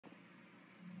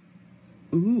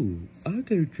Ooh, I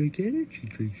gotta drink energy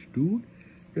drinks, dude.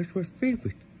 That's my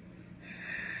favorite.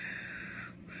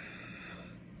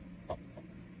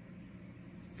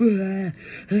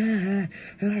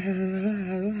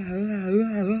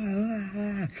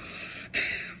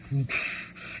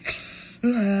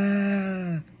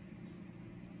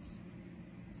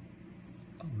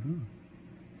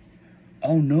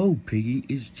 Oh no, Piggy,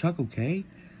 is Chuck okay?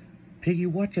 Piggy,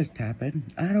 what just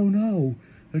happened? I don't know.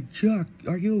 Chuck,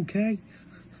 are you okay?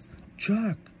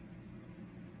 Chuck.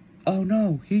 Oh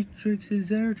no, he drinks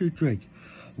his energy drink.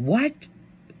 What?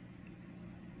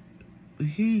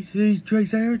 He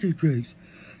drinks energy drinks.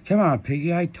 Come on,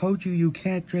 Piggy, I told you you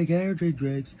can't drink energy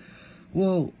drinks.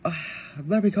 Well,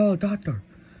 let me call a doctor.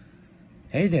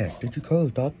 Hey there, did you call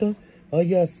a doctor? Oh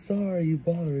yeah, sorry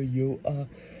bothering you.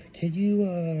 Can you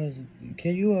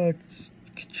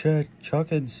check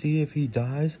Chuck and see if he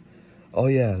dies? Oh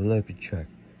yeah, let me check.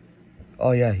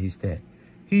 Oh yeah, he's dead.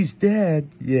 He's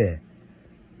dead? Yeah.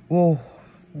 Well,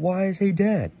 why is he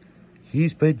dead?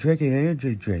 He's been drinking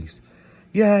energy drinks.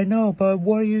 Yeah, I know, but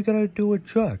what are you gonna do with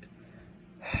Chuck?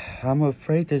 I'm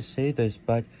afraid to say this,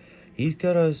 but he's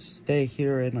gonna stay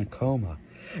here in a coma.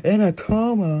 In a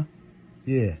coma?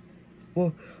 Yeah.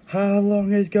 Well, how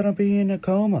long is he gonna be in a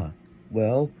coma?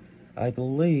 Well, I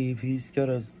believe he's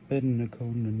gonna spend in a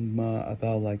coma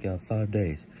about like 5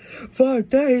 days. 5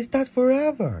 days? That's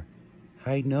forever.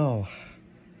 I know.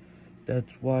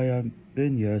 That's why I'm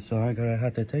in here, so I'm gonna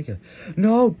have to take it.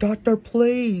 No, doctor,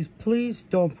 please. Please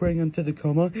don't bring him to the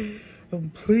coma.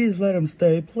 Please let him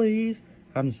stay, please.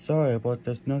 I'm sorry, but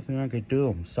there's nothing I could do.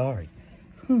 I'm sorry.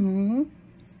 Oh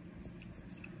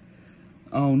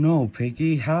no,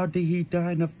 Piggy. How did he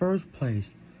die in the first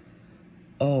place?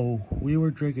 Oh, we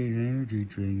were drinking energy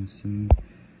drinks, and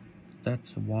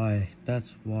that's why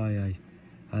I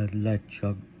let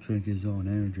Chuck drink his own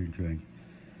energy drink.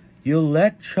 You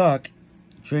let Chuck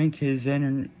drink his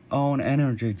own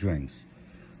energy drinks.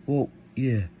 Well,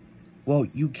 yeah. Well,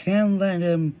 you can't let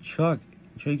Chuck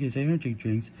drink his energy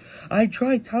drinks. I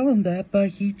tried telling him that,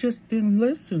 but he just didn't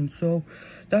listen, so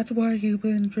that's why he's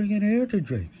been drinking energy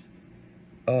drinks.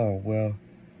 Oh, well.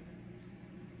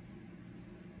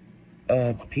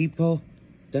 People,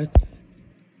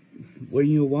 when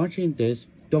you're watching this,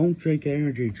 don't drink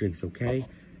energy drinks, okay?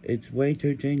 It's way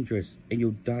too dangerous, and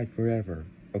you'll die forever,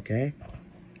 okay?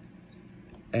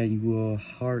 And your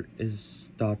heart is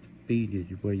stopped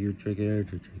beating when you drink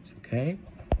energy drinks, okay?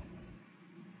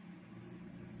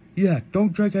 Yeah,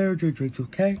 don't drink energy drinks,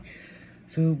 okay?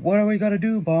 So what are we gonna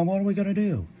do, Mom? What are we gonna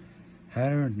do? I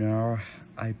don't know.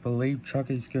 I believe Chuck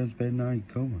is gonna spend the night in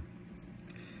coma.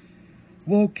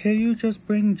 Well, can you just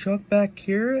bring Chuck back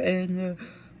here and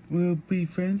we'll be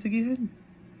friends again?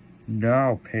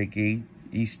 No, Piggy.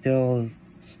 He's still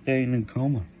staying in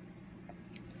coma.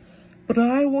 But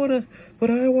I wanna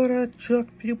Chuck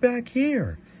you back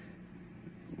here.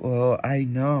 Well, I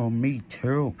know, me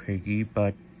too, Piggy,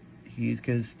 but he's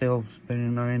gonna still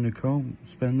spend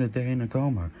the day in a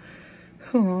coma.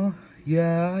 Huh,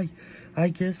 yeah, I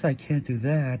guess I can't do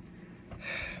that.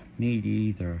 Me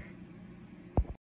either.